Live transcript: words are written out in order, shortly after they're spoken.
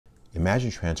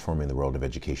Imagine transforming the world of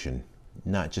education,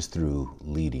 not just through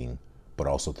leading, but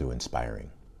also through inspiring.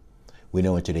 We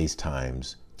know in today's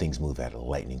times, things move at a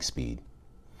lightning speed.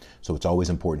 So it's always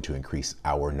important to increase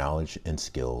our knowledge and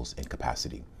skills and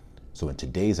capacity. So in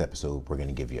today's episode, we're going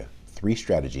to give you 3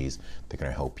 strategies that are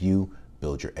going to help you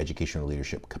build your educational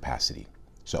leadership capacity.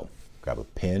 So grab a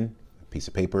pen, a piece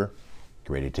of paper, get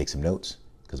ready to take some notes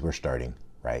because we're starting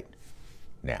right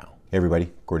now. Hey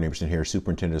everybody, Gordon Amerson here,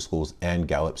 Superintendent of Schools and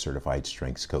Gallup Certified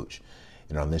Strengths Coach.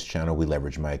 And on this channel, we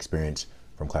leverage my experience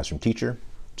from classroom teacher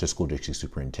to school district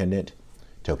superintendent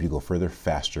to help you go further,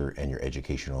 faster in your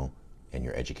educational and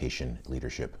your education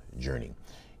leadership journey.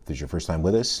 If this is your first time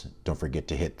with us, don't forget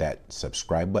to hit that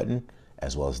subscribe button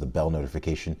as well as the bell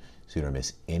notification so you don't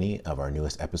miss any of our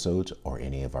newest episodes or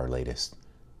any of our latest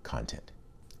content.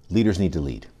 Leaders need to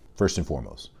lead. First and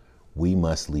foremost, we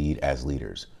must lead as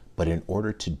leaders. But in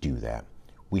order to do that,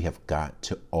 we have got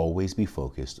to always be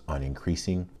focused on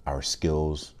increasing our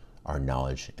skills, our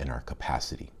knowledge, and our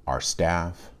capacity. Our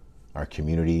staff, our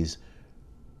communities,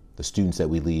 the students that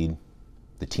we lead,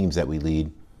 the teams that we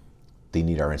lead, they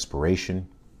need our inspiration,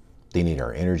 they need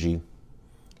our energy,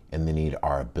 and they need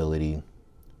our ability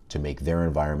to make their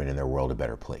environment and their world a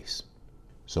better place.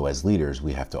 So as leaders,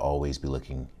 we have to always be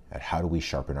looking at how do we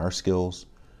sharpen our skills,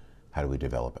 how do we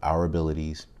develop our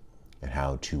abilities, and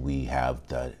how do we have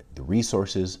the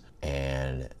resources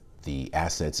and the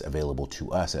assets available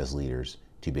to us as leaders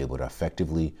to be able to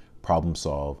effectively problem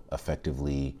solve,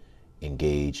 effectively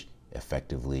engage,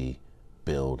 effectively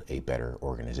build a better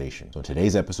organization. So in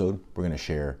today's episode, we're going to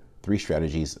share 3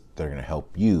 strategies that are going to help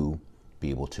you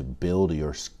be able to build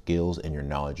your skills and your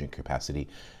knowledge and capacity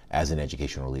as an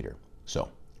educational leader. So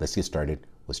let's get started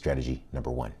with strategy number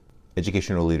 1.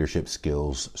 Educational leadership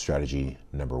skills strategy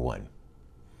number 1.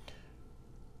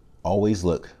 Always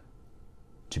look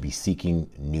to be seeking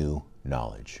new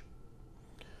knowledge.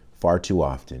 Far too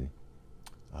often,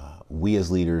 we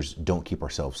as leaders don't keep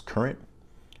ourselves current.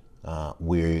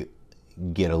 We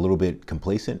get a little bit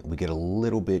complacent. We get a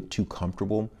little bit too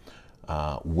comfortable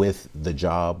with the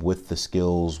job, with the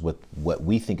skills, with what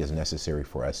we think is necessary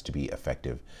for us to be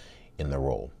effective in the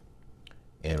role.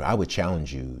 And I would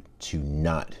challenge you to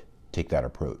not take that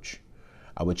approach.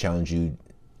 I would challenge you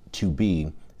to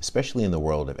be, especially in the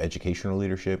world of educational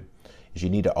leadership, is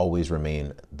you need to always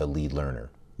remain the lead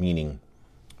learner, meaning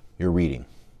you're reading,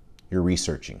 you're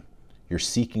researching, you're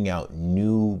seeking out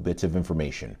new bits of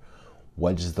information.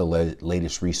 What is the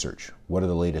latest research? What are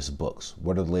the latest books?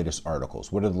 What are the latest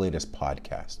articles? What are the latest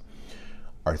podcasts?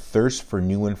 Our thirst for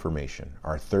new information,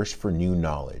 our thirst for new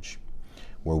knowledge,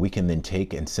 where we can then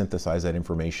take and synthesize that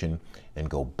information and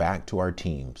go back to our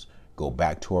teams, go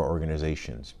back to our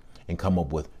organizations, and come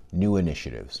up with new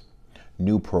initiatives,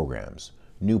 new programs,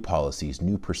 new policies,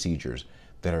 new procedures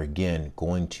that are again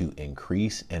going to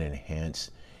increase and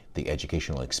enhance the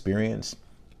educational experience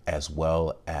as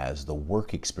well as the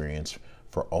work experience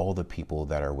for all the people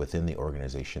that are within the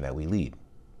organization that we lead.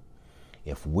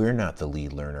 If we're not the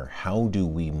lead learner, how do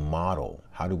we model,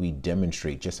 how do we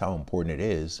demonstrate just how important it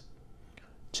is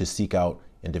to seek out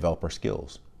and develop our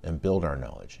skills and build our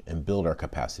knowledge and build our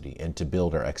capacity and to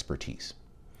build our expertise?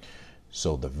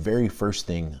 So the very first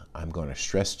thing I'm going to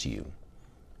stress to you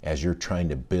as you're trying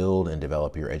to build and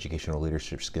develop your educational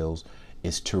leadership skills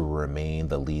is to remain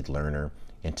the lead learner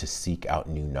and to seek out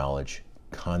new knowledge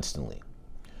constantly.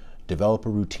 Develop a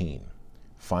routine.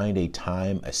 Find a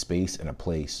time, a space, and a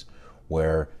place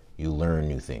where you learn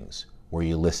new things, where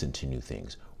you listen to new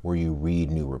things, where you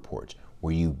read new reports,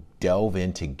 where you delve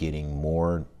into getting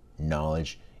more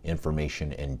knowledge,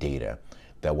 information, and data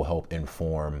that will help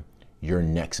inform your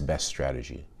next best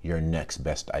strategy, your next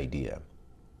best idea,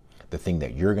 the thing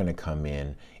that you're going to come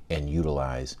in and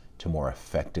utilize to more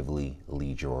effectively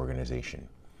lead your organization.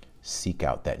 Seek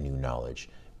out that new knowledge.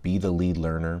 Be the lead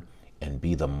learner and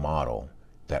be the model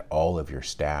that all of your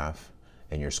staff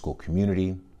and your school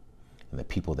community and the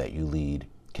people that you lead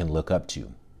can look up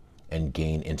to and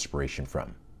gain inspiration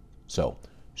from. So,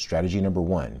 strategy number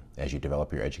 1 as you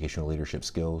develop your educational leadership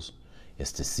skills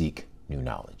is to seek new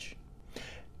knowledge.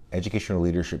 Educational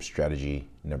leadership strategy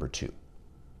number 2,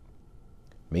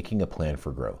 making a plan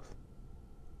for growth.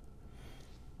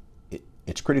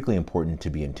 It's critically important to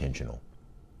be intentional.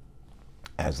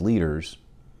 As leaders,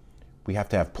 we have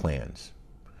to have plans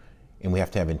and we have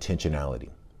to have intentionality.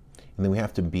 And then we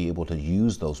have to be able to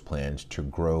use those plans to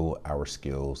grow our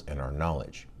skills and our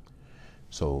knowledge.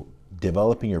 So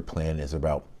developing your plan is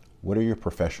about what are your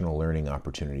professional learning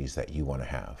opportunities that you want to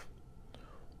have?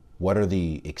 What are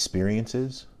the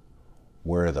experiences?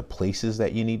 Where are the places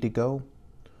that you need to go?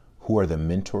 Who are the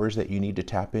mentors that you need to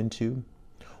tap into?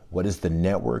 What is the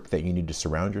network that you need to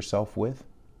surround yourself with?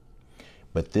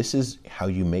 But this is how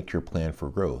you make your plan for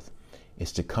growth,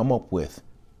 is to come up with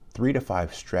 3 to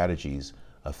 5 strategies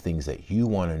of things that you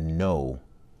want to know,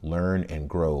 learn, and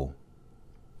grow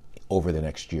over the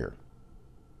next year.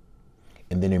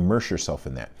 And then immerse yourself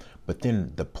in that. But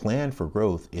then the plan for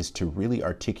growth is to really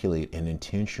articulate and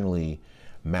intentionally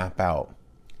map out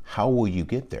how will you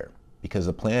get there? Because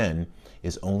the plan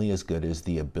is only as good as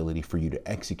the ability for you to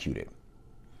execute it.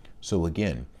 So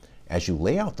again, as you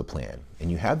lay out the plan and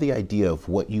you have the idea of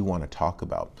what you want to talk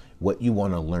about, what you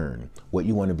want to learn, what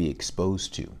you want to be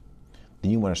exposed to, then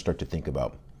you want to start to think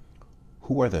about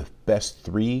who are the best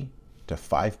 3 to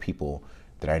 5 people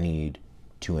that I need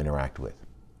to interact with.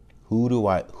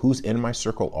 Who's in my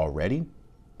circle already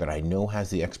that I know has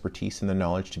the expertise and the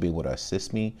knowledge to be able to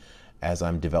assist me as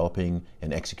I'm developing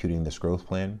and executing this growth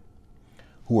plan?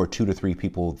 Who are 2 to 3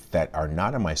 people that are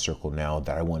not in my circle now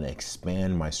that I want to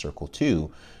expand my circle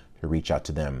to reach out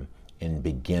to them and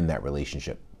begin that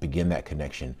relationship, begin that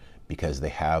connection, because they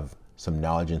have some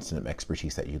knowledge and some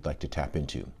expertise that you'd like to tap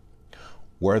into?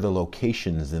 Where are the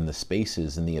locations and the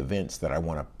spaces and the events that I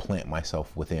want to plant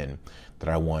myself within, that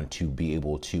I want to be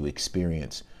able to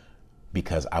experience,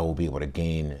 because I will be able to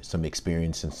gain some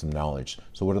experience and some knowledge?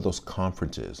 So what are those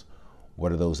conferences?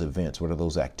 What are those events? What are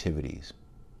those activities?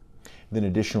 Then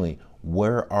additionally,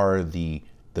 where are the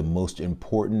most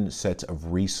important sets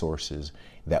of resources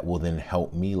that will then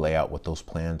help me lay out what those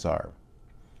plans are?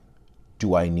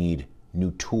 Do I need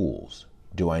new tools?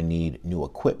 Do I need new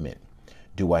equipment?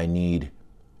 Do I need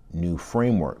new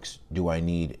frameworks? Do I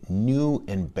need new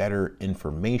and better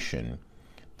information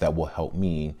that will help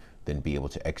me then be able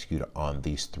to execute on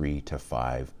these 3 to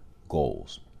 5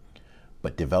 goals?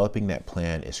 But developing that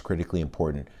plan is critically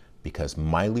important, because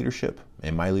my leadership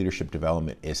and my leadership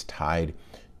development is tied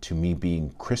to me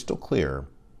being crystal clear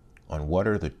on what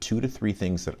are the 2 to 3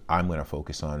 things that I'm going to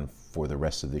focus on for the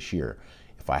rest of this year.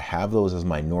 If I have those as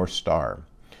my North Star,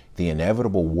 the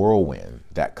inevitable whirlwind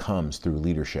that comes through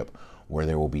leadership, where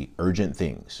there will be urgent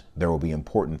things, there will be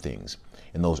important things,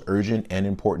 and those urgent and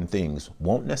important things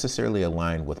won't necessarily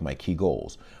align with my key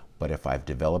goals. But if I've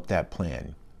developed that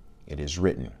plan, it is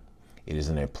written, it is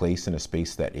in a place and a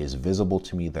space that is visible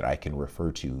to me, that I can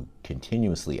refer to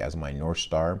continuously as my North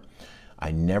Star,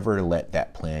 I never let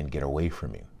that plan get away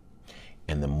from me.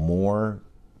 And the more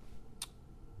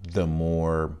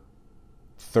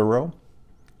thorough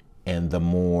and the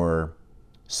more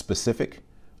specific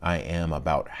I am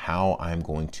about how I'm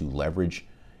going to leverage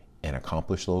and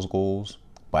accomplish those goals,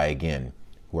 by, again,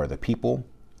 who are the people,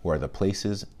 who are the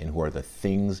places, and who are the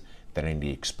things that I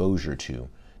need exposure to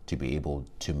be able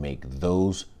to make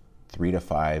those 3 to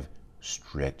 5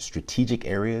 strategic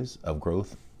areas of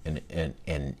growth and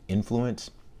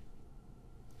influence.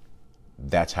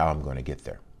 That's how I'm going to get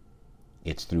there.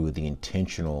 It's through the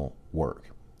intentional work.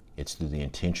 It's through the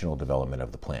intentional development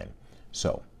of the plan.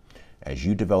 So as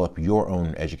you develop your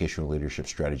own educational leadership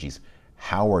strategies,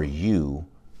 how are you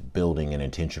building an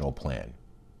intentional plan?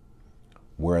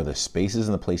 Where are the spaces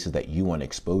and the places that you want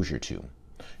exposure to?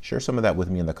 Share some of that with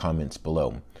me in the comments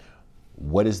below.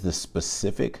 What is the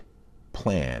specific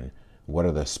plan? What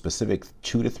are the specific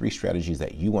 2 to 3 strategies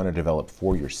that you want to develop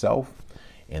for yourself?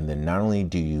 And then not only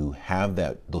do you have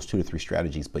those 2 to 3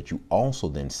 strategies, but you also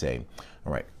then say,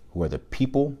 all right, who are the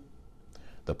people,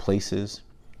 the places,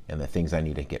 and the things I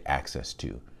need to get access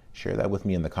to? Share that with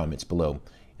me in the comments below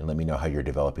and let me know how you're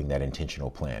developing that intentional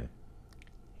plan.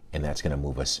 And that's going to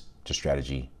move us to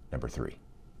strategy number 3.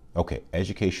 Okay,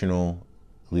 educational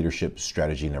leadership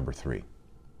strategy number 3.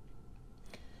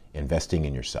 Investing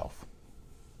in yourself.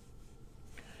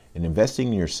 And investing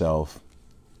in yourself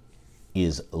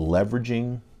is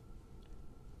leveraging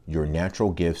your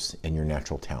natural gifts and your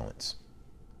natural talents.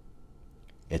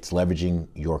 It's leveraging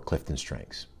your Clifton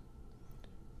strengths.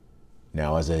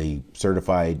 Now, as a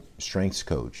certified strengths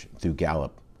coach through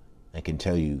Gallup, I can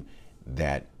tell you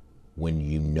that when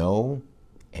you know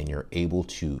and you're able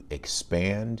to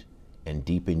expand and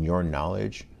deepen your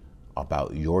knowledge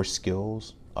about your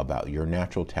skills, about your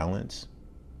natural talents,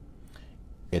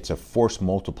 it's a force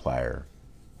multiplier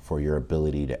for your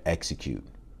ability to execute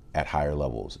at higher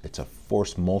levels. It's a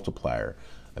force multiplier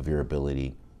of your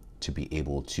ability to be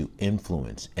able to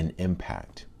influence and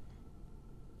impact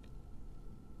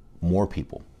more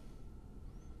people,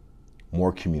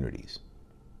 more communities.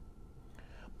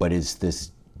 But it's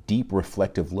this deep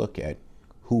reflective look at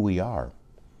who we are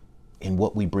and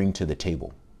what we bring to the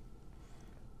table.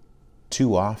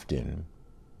 Too often,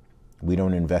 we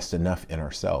don't invest enough in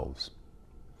ourselves.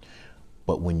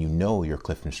 But when you know your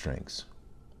Clifton strengths,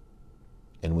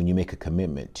 and when you make a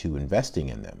commitment to investing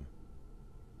in them,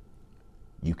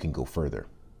 you can go further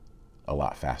a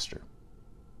lot faster,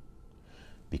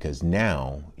 because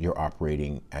now you're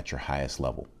operating at your highest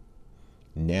level.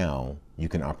 Now you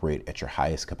can operate at your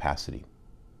highest capacity,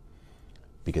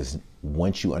 because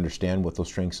once you understand what those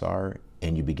strengths are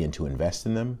and you begin to invest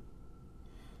in them,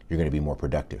 you're going to be more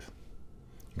productive.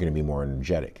 You're going to be more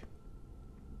energetic.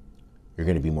 You're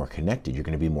going to be more connected. You're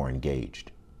going to be more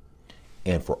engaged.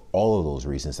 And for all of those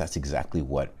reasons, that's exactly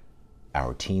what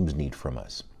our teams need from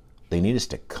us. They need us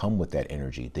to come with that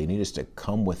energy. They need us to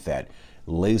come with that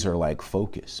laser-like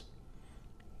focus.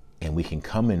 And we can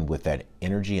come in with that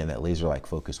energy and that laser-like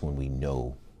focus when we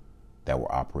know that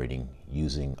we're operating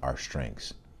using our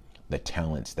strengths, the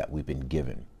talents that we've been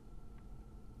given,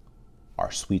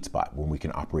 our sweet spot, when we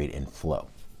can operate in flow.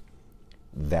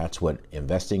 That's what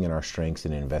investing in our strengths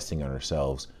and investing in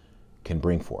ourselves can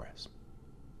bring for us.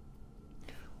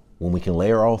 When we can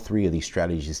layer all three of these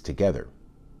strategies together,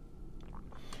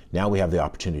 now we have the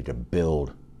opportunity to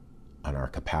build on our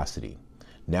capacity.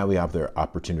 Now we have the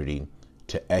opportunity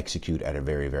to execute at a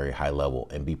very, very high level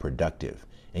and be productive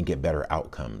and get better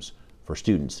outcomes for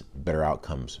students, better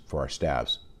outcomes for our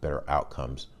staffs, better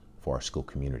outcomes for our school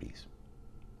communities.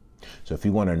 So if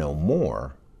you want to know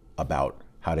more about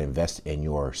how to invest in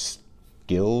your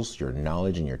skills, your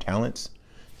knowledge, and your talents,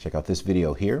 check out this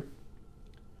video here.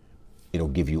 It'll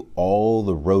give you all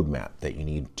the roadmap that you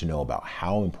need to know about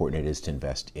how important it is to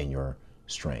invest in your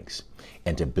strengths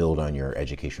and to build on your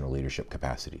educational leadership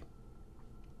capacity.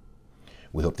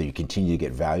 We hope that you continue to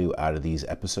get value out of these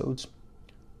episodes.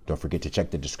 Don't forget to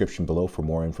check the description below for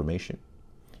more information,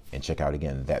 and check out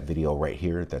again that video right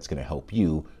here that's going to help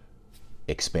you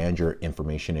expand your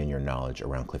information and your knowledge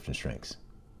around Clifton Strengths.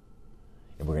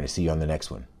 And we're going to see you on the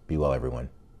next one. Be well, everyone.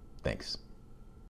 Thanks.